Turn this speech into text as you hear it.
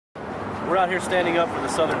We're out here standing up for the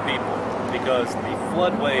Southern people because the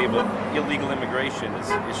flood wave of illegal immigration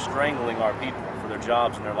is strangling our people for their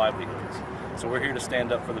jobs and their livelihoods. So we're here to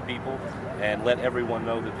stand up for the people and let everyone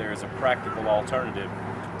know that there is a practical alternative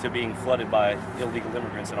to being flooded by illegal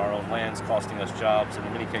immigrants in our own lands, costing us jobs and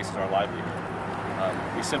in many cases our livelihood.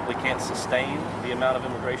 We simply can't sustain the amount of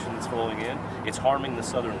immigration that's flowing in. It's harming the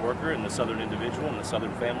Southern worker and the Southern individual and the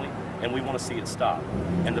Southern family, and we want to see it stop.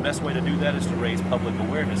 And the best way to do that is to raise public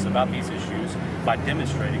awareness about these issues by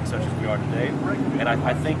demonstrating such as we are today. And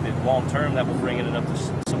I think that long term that will bring in enough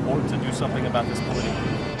support to do something about this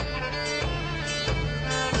politically.